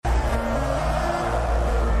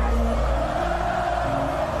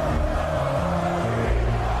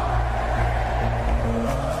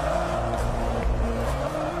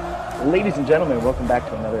Ladies and gentlemen, welcome back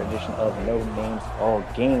to another edition of No Names All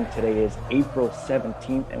Game. Today is April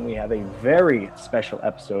 17th, and we have a very special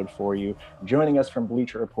episode for you. Joining us from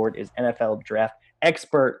Bleacher Report is NFL draft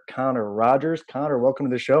expert Connor Rogers. Connor, welcome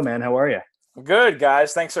to the show, man. How are you? Good,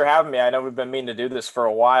 guys. Thanks for having me. I know we've been meaning to do this for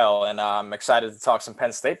a while, and I'm excited to talk some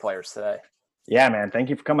Penn State players today. Yeah, man.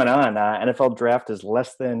 Thank you for coming on. NFL draft is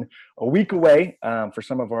less than a week away. For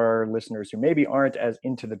some of our listeners who maybe aren't as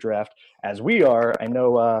into the draft as we are, I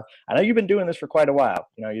know you've been doing this for quite a while.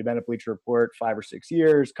 You know, you've been at Bleacher Report 5 or 6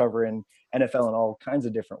 years, covering NFL in all kinds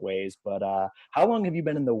of different ways. But how long have you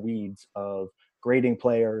been in the weeds of grading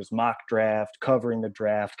players, mock draft, covering the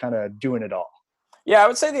draft, kind of doing it all? Yeah, I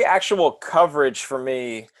would say the actual coverage for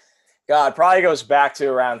me, God, probably goes back to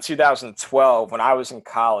around 2012 when I was in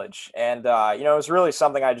college. And, it was really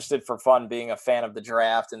something I just did for fun, being a fan of the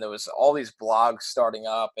draft. And there was all these blogs starting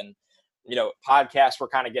up and, podcasts were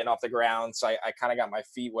kind of getting off the ground. So I kind of got my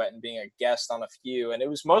feet wet and being a guest on a few. And it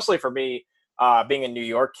was mostly for me, being a New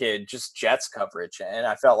York kid, just Jets coverage. And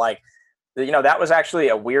I felt like, that was actually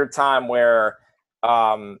a weird time where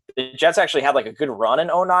the Jets actually had like a good run in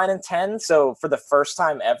 09 and 10. So for the first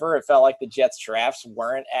time ever, it felt like the Jets drafts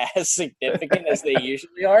weren't as significant as they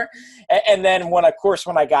usually are. And then when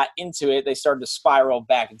I got into it, they started to spiral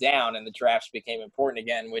back down and the drafts became important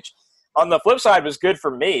again, which on the flip side was good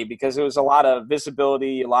for me because it was a lot of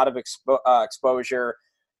visibility, a lot of exposure.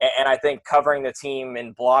 And I think covering the team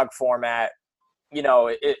in blog format,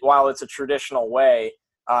 while it's a traditional way,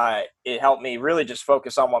 it helped me really just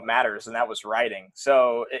focus on what matters, and that was writing.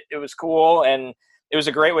 So it was cool, and it was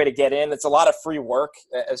a great way to get in. It's a lot of free work,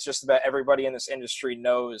 as just about everybody in this industry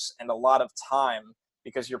knows, and a lot of time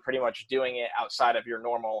because you're pretty much doing it outside of your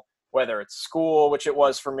normal, whether it's school, which it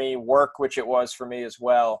was for me, work, which it was for me as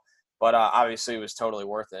well. But obviously, it was totally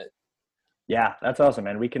worth it. Yeah, that's awesome,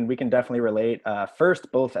 man. We can definitely relate.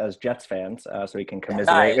 First, both as Jets fans, so we can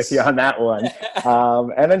commiserate with you Nice. on that one.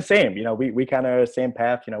 And then same, we kind of same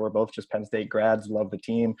path. We're both just Penn State grads, love the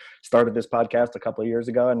team. Started this podcast a couple of years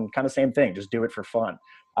ago, and kind of same thing, just do it for fun.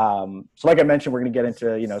 So like I mentioned, we're going to get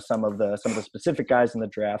into some of the specific guys in the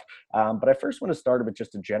draft. But I first want to start with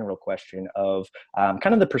just a general question of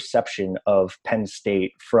kind of the perception of Penn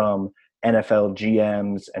State from NFL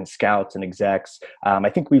GMs and scouts and execs.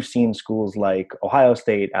 I think we've seen schools like Ohio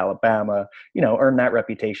State, Alabama, earn that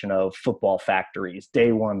reputation of football factories,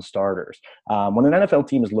 day one starters. When an NFL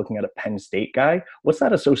team is looking at a Penn State guy, what's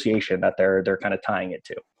that association that they're kind of tying it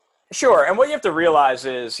to? Sure. And what you have to realize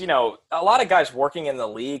is, a lot of guys working in the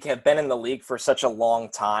league have been in the league for such a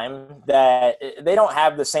long time that they don't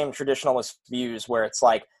have the same traditionalist views where it's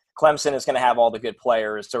like, Clemson is going to have all the good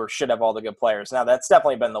players or should have all the good players. Now, that's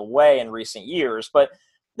definitely been the way in recent years, but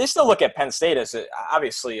they still look at Penn State as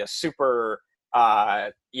obviously a super,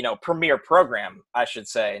 premier program, I should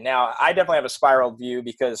say. Now, I definitely have a spiral view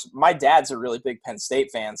because my dad's a really big Penn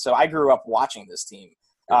State fan, so I grew up watching this team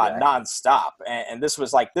nonstop. And this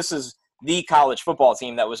is the college football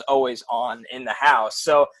team that was always on in the house.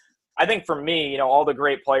 So I think for me, all the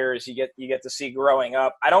great players you get to see growing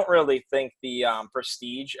up, I don't really think the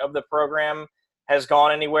prestige of the program has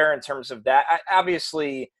gone anywhere in terms of that.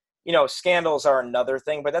 Obviously, scandals are another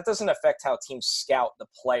thing, but that doesn't affect how teams scout the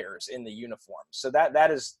players in the uniform. So that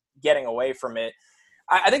is getting away from it.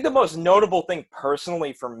 I think the most notable thing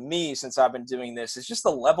personally for me since I've been doing this is just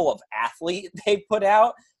the level of athlete they put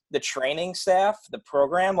out, the training staff, the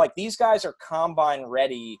program. Like these guys are combine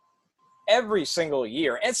ready every single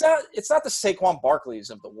year. And it's not the Saquon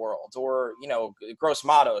Barkleys of the world or, Gross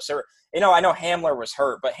Matos or, I know Hamler was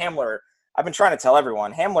hurt, but Hamler, I've been trying to tell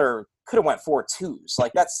everyone, Hamler could have went 4.2s.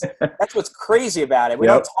 Like that's what's crazy about it. We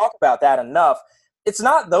don't talk about that enough. It's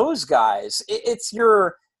not those guys. It's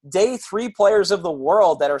your day 3 players of the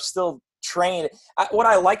world that are still trained. What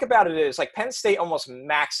I like about it is like Penn State almost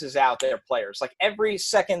maxes out their players. Like every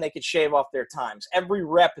second they could shave off their times, every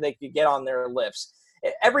rep they could get on their lifts.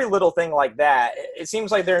 Every little thing like that, it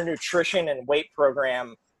seems like their nutrition and weight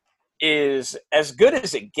program is as good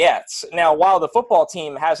as it gets. Now, while the football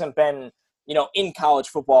team hasn't been, in college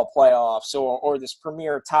football playoffs or this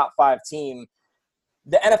premier top 5 team,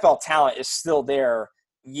 the NFL talent is still there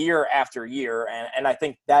year after year. And I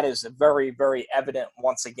think that is very, very evident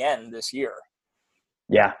once again this year.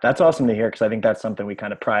 Yeah, that's awesome to hear because I think that's something we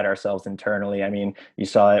kind of pride ourselves internally. I mean, you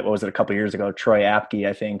saw it, what was it, a couple of years ago, Troy Apke,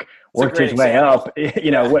 I think, worked his way up. What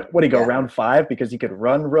did he go, round 5 because he could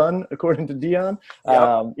run, according to Dion?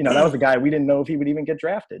 Yep. That was a guy we didn't know if he would even get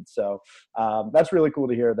drafted. So that's really cool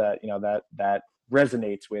to hear that, that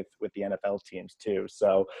resonates with the NFL teams too.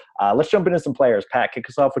 So let's jump into some players. Pat, kick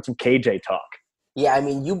us off with some KJ talk. Yeah, I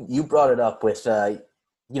mean, you brought it up with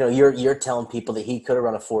you're telling people that he could have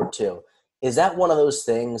run a 4.2. Is that one of those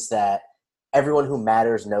things that everyone who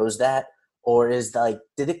matters knows that, or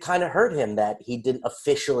did it kind of hurt him that he didn't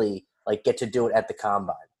officially get to do it at the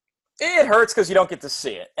combine? It hurts because you don't get to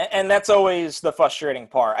see it, and that's always the frustrating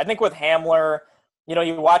part. I think with Hamler,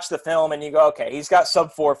 you watch the film and you go, okay, he's got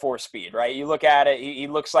sub 4.4 speed, right? You look at it, he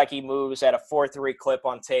looks like he moves at a 4.3 clip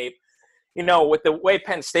on tape. With the way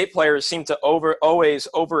Penn State players seem to always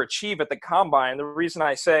overachieve at the combine, the reason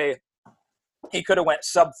I say he could have went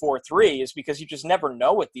sub 4.3 is because you just never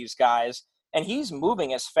know with these guys, and he's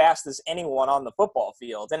moving as fast as anyone on the football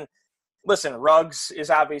field. And listen, Ruggs is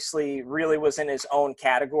obviously really was in his own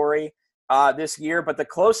category this year, but the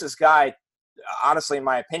closest guy, honestly, in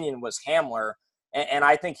my opinion, was Hamler. And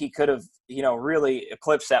I think he could have, really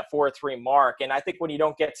eclipsed that 4.3 mark. And I think when you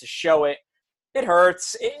don't get to show it, it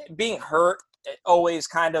hurts. Being hurt always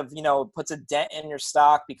kind of, puts a dent in your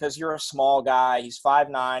stock because you're a small guy. He's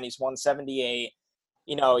 5'9", he's 178.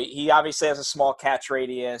 He obviously has a small catch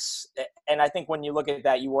radius. And I think when you look at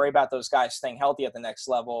that, you worry about those guys staying healthy at the next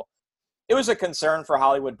level. It was a concern for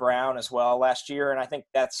Hollywood Brown as well last year. And I think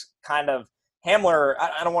that's kind of Hamler.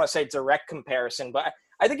 I don't want to say direct comparison, but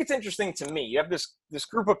I think it's interesting to me. You have this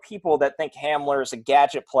group of people that think Hamler is a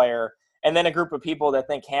gadget player, and then a group of people that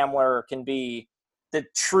think Hamler can be the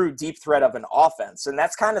true deep threat of an offense. And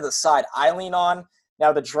that's kind of the side I lean on.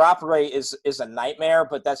 Now, the drop rate is a nightmare,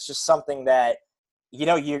 but that's just something that,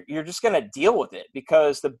 you're just going to deal with it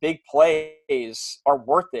because the big plays are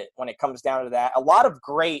worth it when it comes down to that. A lot of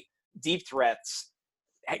great deep threats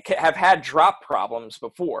have had drop problems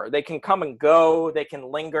before. They can come and go. They can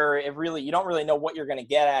linger. You don't really know what you're going to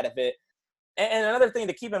get out of it. And another thing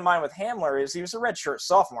to keep in mind with Hamler is he was a redshirt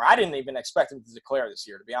sophomore. I didn't even expect him to declare this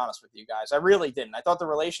year, to be honest with you guys. I really didn't. I thought the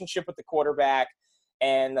relationship with the quarterback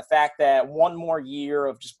and the fact that one more year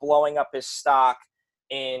of just blowing up his stock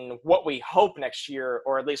in what we hope next year,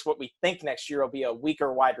 or at least what we think next year, will be a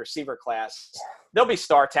weaker wide receiver class. There'll be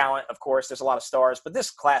star talent, of course. There's a lot of stars, but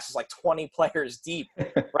this class is like 20 players deep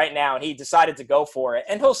right now, and he decided to go for it,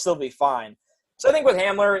 and he'll still be fine. So I think with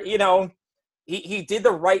Hamler, he did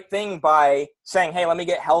the right thing by saying, hey, let me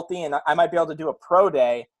get healthy, and I might be able to do a pro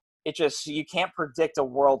day. It just, you can't predict a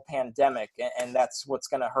world pandemic, and that's what's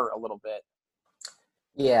going to hurt a little bit.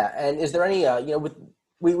 Yeah, and is there any,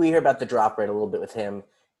 we hear about the drop rate a little bit with him.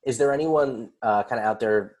 Is there anyone kind of out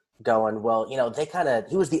there going, well,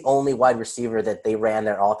 he was the only wide receiver that they ran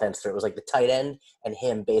their offense through. It was like the tight end and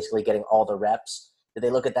him basically getting all the reps. Did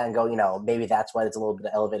they look at that and go, maybe that's why it's a little bit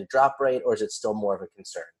of elevated drop rate, or is it still more of a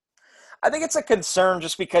concern? I think it's a concern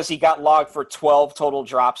just because he got logged for 12 total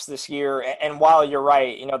drops this year. And while you're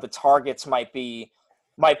right, the targets might be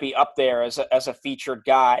up there as a featured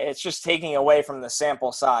guy. It's just taking away from the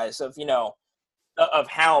sample size of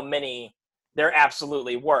how many there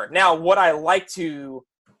absolutely were. Now, what I like to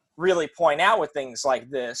really point out with things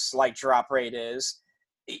like this, like drop rate, is,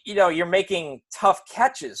 you're making tough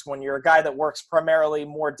catches when you're a guy that works primarily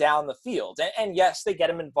more down the field. And yes, they get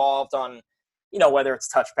him involved on, whether it's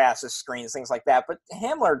touch passes, screens, things like that. But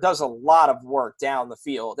Hamler does a lot of work down the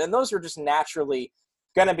field, and those are just naturally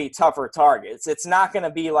going to be tougher targets. It's not going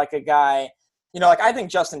to be like a guy, I think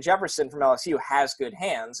Justin Jefferson from LSU has good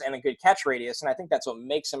hands and a good catch radius, and I think that's what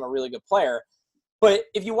makes him a really good player. But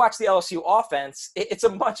if you watch the LSU offense, it's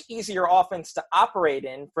a much easier offense to operate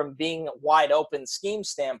in from being wide open scheme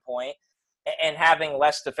standpoint and having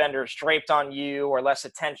less defenders draped on you or less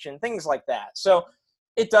attention, things like that. So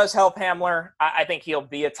it does help Hamler. I think he'll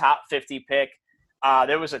be a top 50 pick.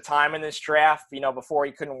 There was a time in this draft, before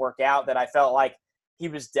he couldn't work out, that I felt like he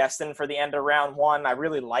was destined for the end of round one. I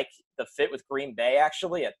really like the fit with Green Bay,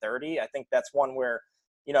 actually, at 30. I think that's one where,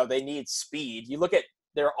 they need speed. You look at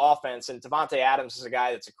their offense, and Davante Adams is a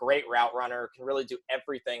guy that's a great route runner, can really do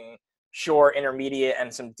everything, short, intermediate,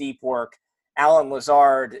 and some deep work. Alan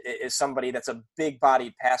Lazard is somebody that's a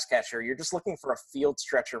big-bodied pass catcher. You're just looking for a field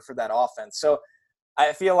stretcher for that offense. So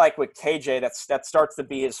I feel like with KJ, that starts to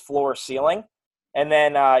be his floor ceiling. And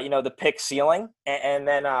then, the pick ceiling. And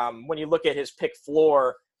then when you look at his pick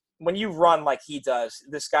floor, when you run like he does,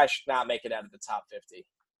 this guy should not make it out of the top 50.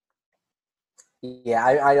 Yeah,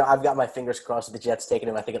 I've got my fingers crossed with the Jets taking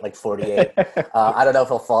him, I think, at like 48. I don't know if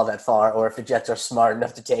he'll fall that far or if the Jets are smart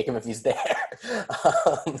enough to take him if he's there.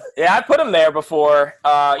 Yeah, I put him there before.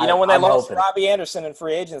 When they lost hoping. Robbie Anderson in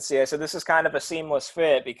free agency, I said this is kind of a seamless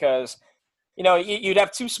fit because, you'd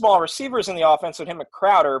have two small receivers in the offense with him and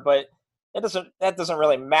Crowder, but that doesn't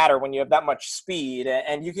really matter when you have that much speed,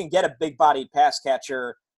 and you can get a big-bodied pass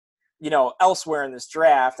catcher, elsewhere in this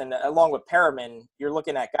draft. And along with Perriman, you're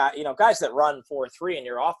looking at guys that run 4.3 in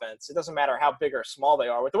your offense. It doesn't matter how big or small they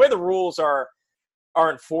are. With the way the rules are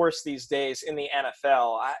are enforced these days in the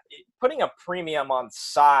NFL, putting a premium on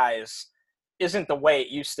size isn't the way it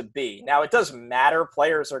used to be. Now, it does matter.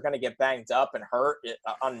 Players are going to get banged up and hurt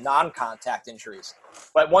on non-contact injuries.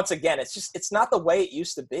 But once again, it's not the way it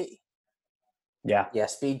used to be. Yeah. Yeah,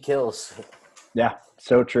 speed kills. Yeah,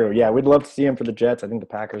 so true. Yeah, we'd love to see him for the Jets. I think the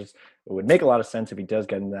Packers, it would make a lot of sense if he does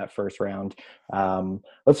get into that first round.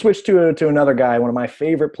 Let's switch to another guy. One of my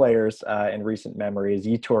favorite players in recent memory is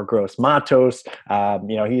Yetur Gross-Matos.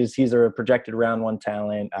 He's a projected round one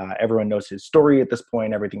talent. Everyone knows his story at this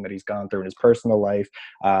point, everything that he's gone through in his personal life.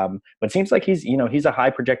 But it seems like he's a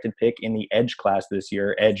high projected pick in the edge class this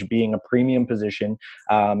year, edge being a premium position.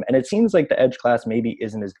 And it seems like the edge class maybe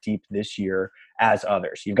isn't as deep this year as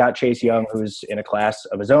others. You've got Chase Young, who's in a class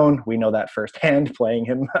of his own. We know that firsthand playing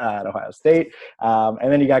him at Ohio State.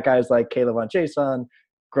 And then you got guys like Caleb Von Chason,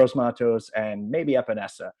 Gross-Matos, and maybe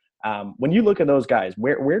Epinesa. When you look at those guys,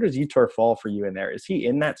 where does Yetur fall for you in there? Is he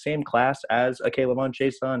in that same class as a Caleb Von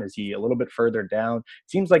Chason? Is he a little bit further down? It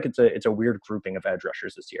seems like it's a weird grouping of edge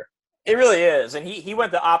rushers this year. It really is. And he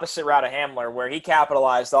went the opposite route of Hamler, where he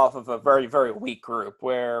capitalized off of a very, very weak group,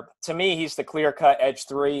 where to me, he's the clear-cut edge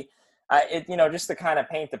three. Just to kind of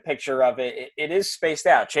paint the picture of it, it is spaced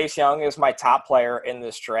out. Chase Young is my top player in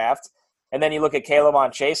this draft. And then you look at Caleb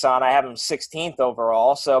Von Chason, I have him 16th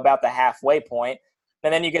overall, so about the halfway point.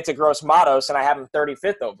 And then you get to Gross-Matos, and I have him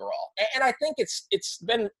 35th overall. And I think it's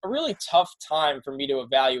been a really tough time for me to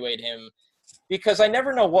evaluate him because I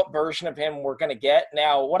never know what version of him we're going to get.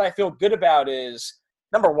 Now, what I feel good about is,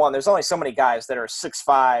 number one, there's only so many guys that are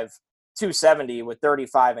 6'5", 270 with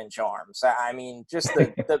 35-inch arms. I mean, just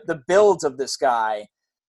the builds of this guy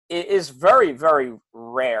is very, very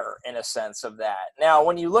rare in a sense of that. Now,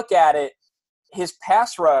 when you look at it, his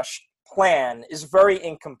pass rush plan is very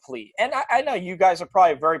incomplete. And I know you guys are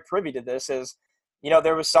probably very privy to this, as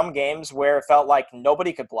there was some games where it felt like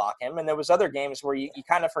nobody could block him, and there was other games where you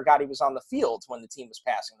kind of forgot he was on the field when the team was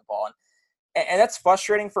passing the ball. And that's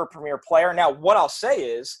frustrating for a premier player. Now, what I'll say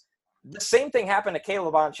is, the same thing happened to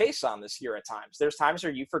Caleb Von Chason this year at times. There's times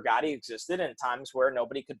where you forgot he existed and times where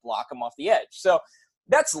nobody could block him off the edge. So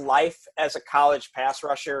that's life as a college pass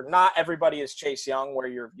rusher. Not everybody is Chase Young, where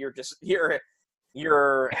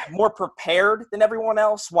you're more prepared than everyone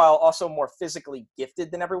else while also more physically gifted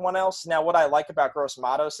than everyone else. Now, what I like about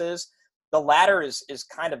Gross-Matos is the ladder is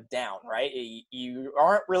kind of down, right? You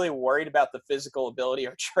aren't really worried about the physical ability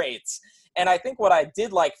or traits. And I think what I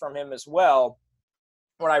did like from him as well,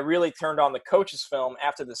 when I really turned on the coach's film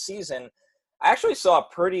after the season, I actually saw a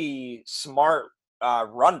pretty smart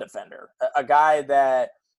run defender, a guy that,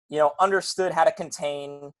 understood how to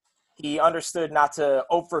contain. He understood not to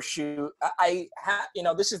overshoot.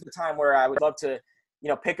 This is the time where I would love to,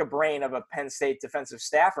 pick a brain of a Penn State defensive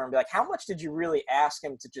staffer and be like, how much did you really ask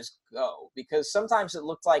him to just go? Because sometimes it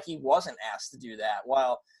looked like he wasn't asked to do that,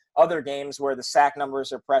 while other games where the sack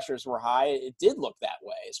numbers or pressures were high, it did look that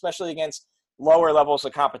way, especially against lower levels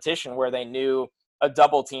of competition where they knew a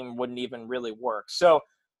double team wouldn't even really work. So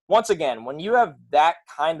once again, when you have that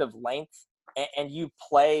kind of length and you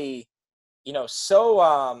play, how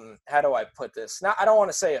do I put this? Now, I don't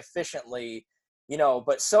want to say efficiently,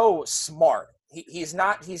 but so smart. He's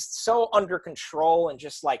so under control and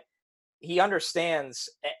just like he understands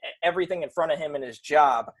everything in front of him in his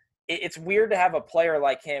job. It's weird to have a player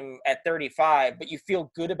like him at 35, but you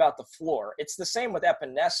feel good about the floor. It's the same with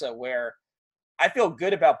Epinesa, where I feel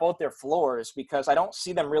good about both their floors because I don't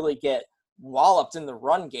see them really get walloped in the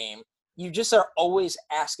run game. You just are always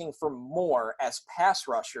asking for more as pass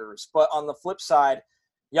rushers. But on the flip side,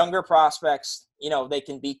 younger prospects, they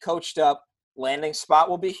can be coached up. Landing spot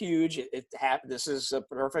will be huge. This is a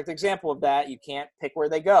perfect example of that. You can't pick where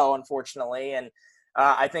they go, unfortunately. And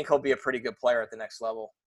I think he'll be a pretty good player at the next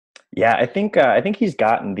level. Yeah, I think he's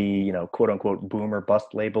gotten the quote unquote boom or bust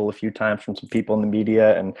label a few times from some people in the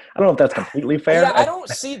media, and I don't know if that's completely fair. Yeah, I don't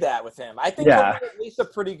see that with him. I think he'll be at least a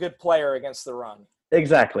pretty good player against the run.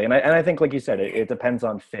 Exactly, and I think, like you said, it depends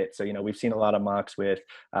on fit. So we've seen a lot of mocks with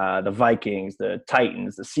the Vikings, the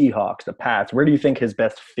Titans, the Seahawks, the Pats. Where do you think his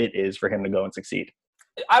best fit is for him to go and succeed?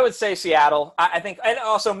 I would say Seattle. I think, and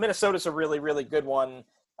also Minnesota's a really, really good one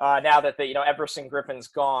now that Everson Griffin's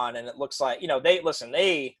gone, and it looks like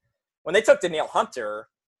when they took Danielle Hunter,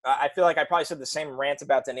 I feel like I probably said the same rant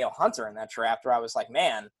about Danielle Hunter in that draft, where I was like,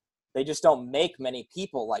 man, they just don't make many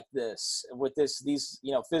people like this with these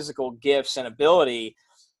physical gifts and ability.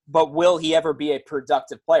 But will he ever be a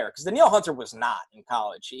productive player? Because Danielle Hunter was not in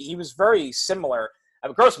college. He was very similar.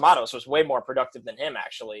 Gross-Matos was way more productive than him,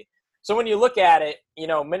 actually. So when you look at it,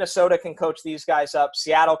 Minnesota can coach these guys up.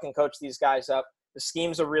 Seattle can coach these guys up. The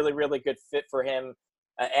scheme's a really, really good fit for him.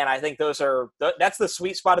 And I think that's the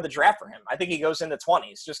sweet spot of the draft for him. I think he goes in the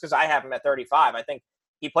 20s just because I have him at 35. I think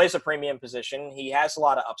he plays a premium position. He has a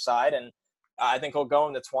lot of upside, and I think he'll go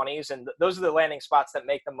in the 20s. And those are the landing spots that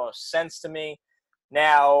make the most sense to me.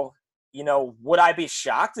 Now, would I be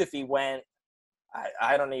shocked if he went,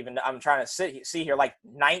 I don't even – I'm trying to see here, like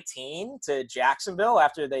 19 to Jacksonville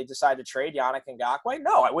after they decide to trade Yannick Ngakoue?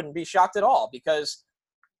 No, I wouldn't be shocked at all because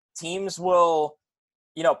teams will –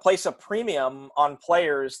 place a premium on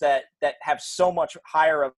players that have so much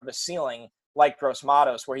higher of a ceiling like Gross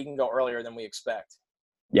Matos, where he can go earlier than we expect.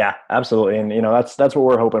 Yeah, absolutely. And, that's what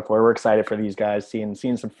we're hoping for. We're excited for these guys, seeing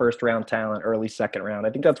some first round talent, early second round. I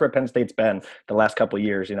think that's where Penn State's been the last couple of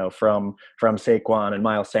years, from Saquon and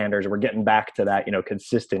Miles Sanders. We're getting back to that,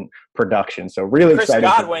 consistent production. So really excited.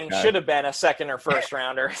 Chris Godwin should have been a second or first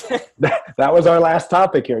rounder. That was our last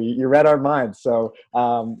topic here. You read our minds. So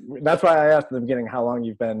that's why I asked in the beginning how long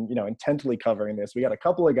you've been, intently covering this. We got a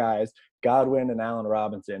couple of guys, Godwin and Allen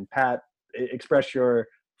Robinson. Pat, express your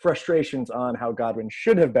frustrations on how Godwin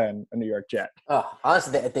should have been a New York Jet.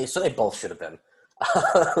 Honestly, they both should have been.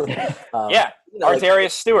 Artarius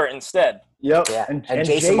Stewart instead. Yep. Yeah. And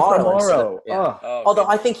Jason Morrow. Yeah. Although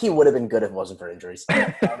I think he would have been good if it wasn't for injuries.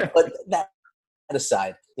 But that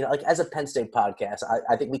aside, as a Penn State podcast,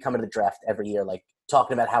 I think we come into the draft every year,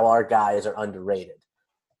 talking about how our guys are underrated.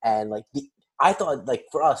 And I thought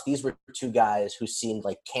for us, these were two guys who seemed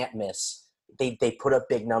like can't miss. They put up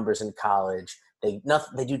big numbers in college. They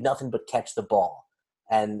do nothing but catch the ball,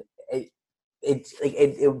 and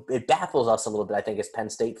it baffles us a little bit. I think as Penn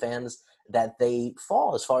State fans that they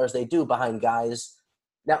fall as far as they do behind guys.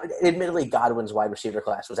 Now, admittedly, Godwin's wide receiver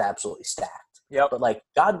class was absolutely stacked. Yep. But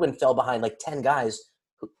Godwin fell behind 10 guys,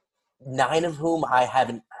 9 of whom I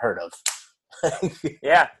haven't heard of.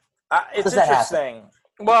 Yeah, it's interesting.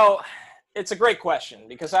 Well, it's a great question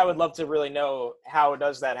because I would love to really know how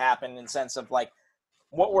does that happen in sense of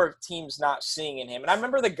what were teams not seeing in him? And I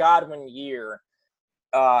remember the Godwin year.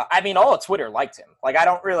 All of Twitter liked him.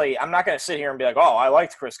 I'm not going to sit here and be like, oh, I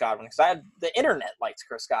liked Chris Godwin because the internet liked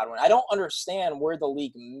Chris Godwin. I don't understand where the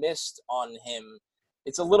league missed on him.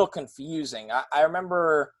 It's a little confusing. I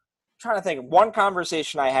remember trying to think one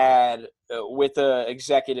conversation I had with the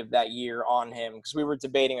executive that year on him because we were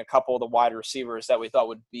debating a couple of the wide receivers that we thought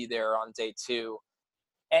would be there on day 2.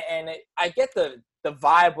 And I get the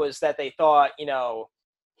vibe was that they thought,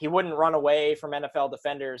 he wouldn't run away from NFL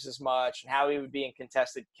defenders as much and how he would be in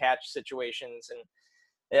contested catch situations. And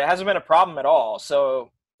it hasn't been a problem at all. So,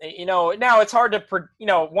 now it's hard to,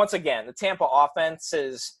 once again, the Tampa offense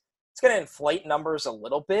it's going to inflate numbers a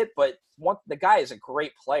little bit, but the guy is a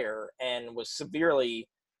great player and was severely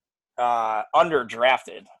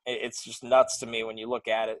underdrafted. It's just nuts to me when you look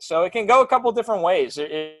at it. So it can go a couple different ways.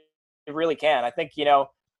 It really can. I think,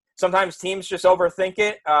 sometimes teams just overthink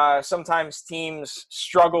it. Sometimes teams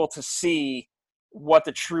struggle to see what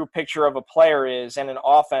the true picture of a player is in an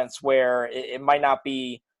offense where it might not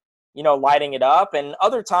be, lighting it up. And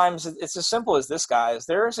other times it's as simple as this, guys.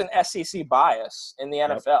 There's an SEC bias in the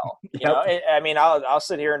NFL. Yep. I'll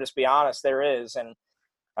sit here and just be honest. There is. And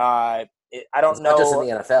I don't know. Not just in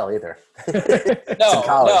the NFL either.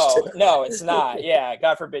 No, it's not. Yeah,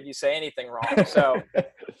 God forbid you say anything wrong. So,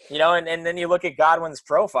 and then you look at Godwin's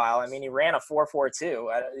profile. He ran a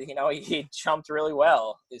 4.42. He jumped really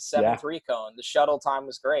well. His 7.3 cone. The shuttle time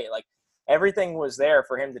was great. Everything was there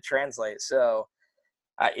for him to translate. So,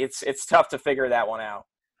 it's tough to figure that one out.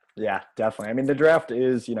 Yeah, definitely. The draft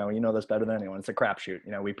is, you know this better than anyone. It's a crapshoot.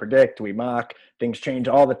 We predict, we mock, things change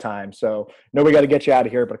all the time. So, we got to get you out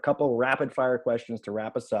of here, but a couple rapid fire questions to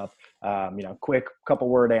wrap us up. Quick couple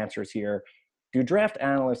word answers here. Do draft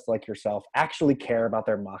analysts like yourself actually care about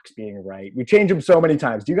their mocks being right? We change them so many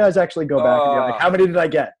times. Do you guys actually go back and be like, how many did I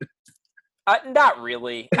get? Not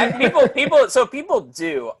really. People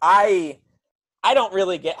do. I don't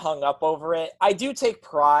really get hung up over it. I do take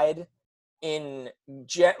pride in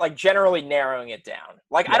generally narrowing it down.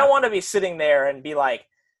 I don't want to be sitting there and be like,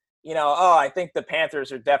 I think the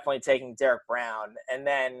Panthers are definitely taking Derek Brown. And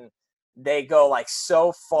then they go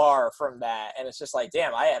so far from that. And it's just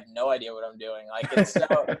damn, I have no idea what I'm doing. It's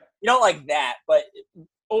so, you don't like that, but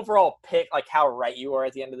overall pick, how right you are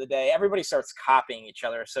at the end of the day, everybody starts copying each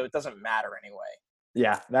other. So it doesn't matter anyway.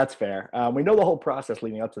 Yeah, that's fair. We know the whole process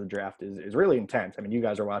leading up to the draft is really intense. You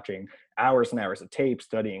guys are watching hours and hours of tape,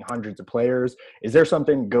 studying hundreds of players. Is there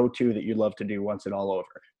something go-to that you'd love to do once it's all over?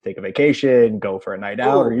 Take a vacation, go for a night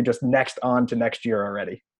out, or are you just on to next year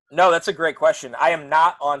already? No, that's a great question. I am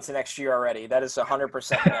not on to next year already. That is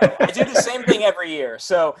 100% no. I do the same thing every year.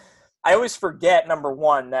 So I always forget, number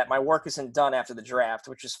one, that my work isn't done after the draft,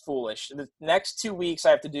 which is foolish. The next 2 weeks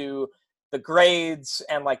I have to do the grades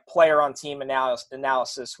and like player on team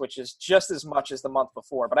analysis, which is just as much as the month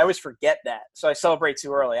before. But I always forget that, so I celebrate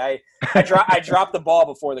too early. I dropped the ball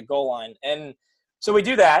before the goal line, and so we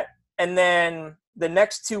do that. And then the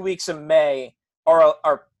next 2 weeks of May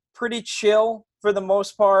are pretty chill for the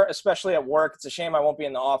most part, especially at work. It's a shame I won't be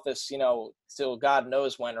in the office, till God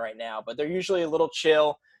knows when right now. But they're usually a little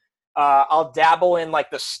chill. I'll dabble in like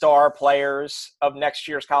the star players of next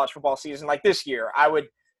year's college football season. Like this year,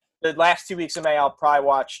 the last 2 weeks of May, I'll probably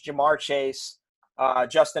watch Jamar Chase,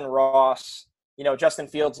 Justin Ross, Justin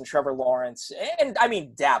Fields and Trevor Lawrence. And I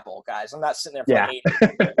mean, dabble, guys. I'm not sitting there for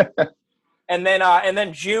 8. And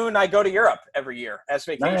then June, I go to Europe every year as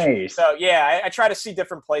vacation. Nice. So yeah, I try to see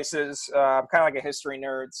different places. I'm kind of like a history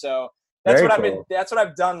nerd. So that's what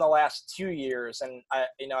I've done the last 2 years. And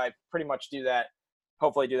I pretty much do that.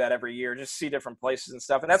 Hopefully do that every year, just see different places and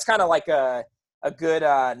stuff. And that's kind of like a good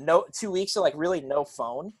 2 weeks of like really no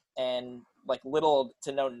phone and like little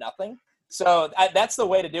to no nothing. So that's the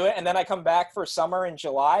way to do it. And then I come back for summer in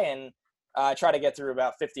July and try to get through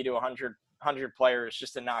about 50 to 100 players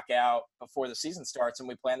just to knock out before the season starts, and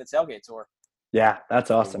we plan the tailgate tour. Yeah,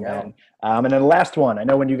 that's awesome, man. And then the last one, I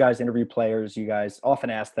know when you guys interview players, you guys often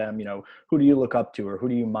ask them, who do you look up to or who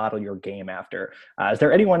do you model your game after? Is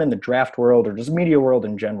there anyone in the draft world or just media world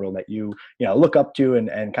in general that you look up to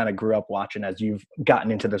and kind of grew up watching as you've gotten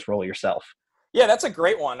into this role yourself? Yeah, that's a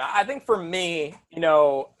great one. I think for me,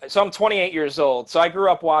 so I'm 28 years old. So I grew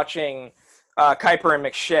up watching Kiper and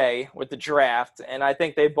McShay with the draft. And I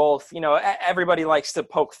think they both, everybody likes to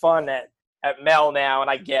poke fun at Mel now, and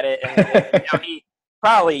I get it. And he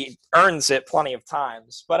probably earns it plenty of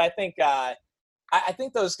times. But I think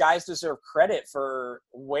those guys deserve credit for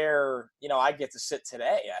where, I get to sit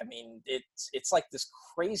today. I mean, it's like this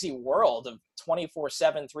crazy world of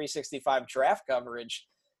 24/7, 365 draft coverage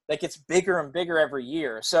that gets bigger and bigger every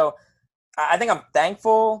year. So I think I'm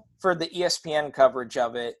thankful for the ESPN coverage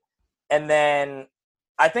of it. And then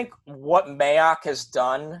I think what Mayock has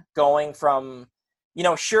done going from,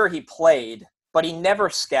 sure, he played, but he never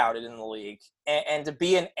scouted in the league. And to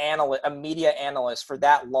be a media analyst for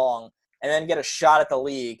that long and then get a shot at the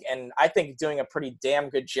league, and I think doing a pretty damn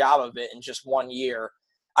good job of it in just 1 year,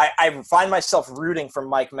 I find myself rooting for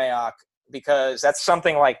Mike Mayock, because that's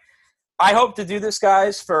something like I hope to do this,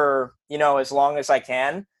 guys, for, as long as I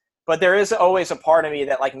can. But there is always a part of me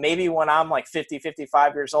that, like, maybe when I'm like 50,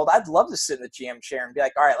 55 years old, I'd love to sit in the GM chair and be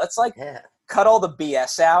like, all right, let's cut all the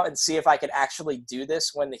BS out and see if I could actually do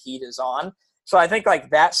this when the heat is on. So I think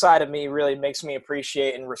like that side of me really makes me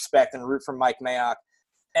appreciate and respect and root for Mike Mayock.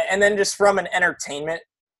 And then just from an entertainment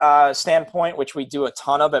standpoint, which we do a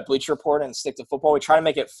ton of at Bleacher Report and Stick to Football, we try to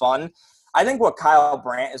make it fun. I think what Kyle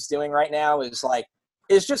Brandt is doing right now is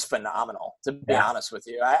just phenomenal, to be honest with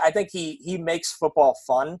you. I think he makes football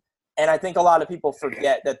fun. And I think a lot of people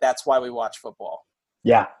forget that that's why we watch football.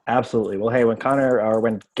 Yeah, absolutely. Well, hey,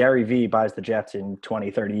 when Gary V buys the Jets in 20,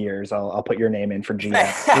 30 years, I'll put your name in for GM.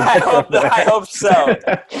 I hope so.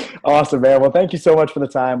 Awesome, man. Well, thank you so much for the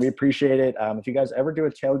time. We appreciate it. If you guys ever do a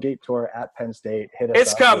tailgate tour at Penn State, hit us up.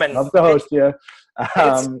 It's coming. We'd love to host you.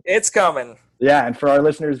 It's coming. Yeah, and for our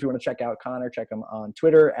listeners, if you want to check out Connor, check him on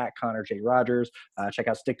Twitter at Connor J. Rogers. Check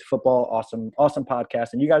out Stick to Football. Awesome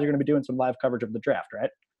podcast. And you guys are going to be doing some live coverage of the draft, right?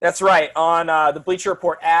 That's right. On the Bleacher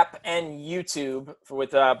Report app and YouTube,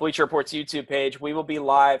 with Bleacher Report's YouTube page, we will be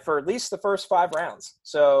live for at least the first 5 rounds.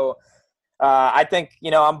 So I think,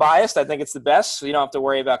 I'm biased. I think it's the best. So you don't have to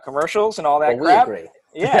worry about commercials and all that crap. We agree.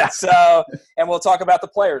 Yeah. So, and we'll talk about the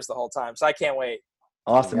players the whole time. So I can't wait.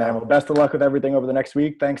 Awesome, man. Well, best of luck with everything over the next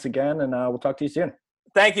week. Thanks again, and we'll talk to you soon.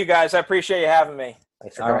 Thank you, guys. I appreciate you having me.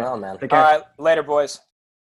 Thanks for coming on, man. Take care. All right. Later, boys.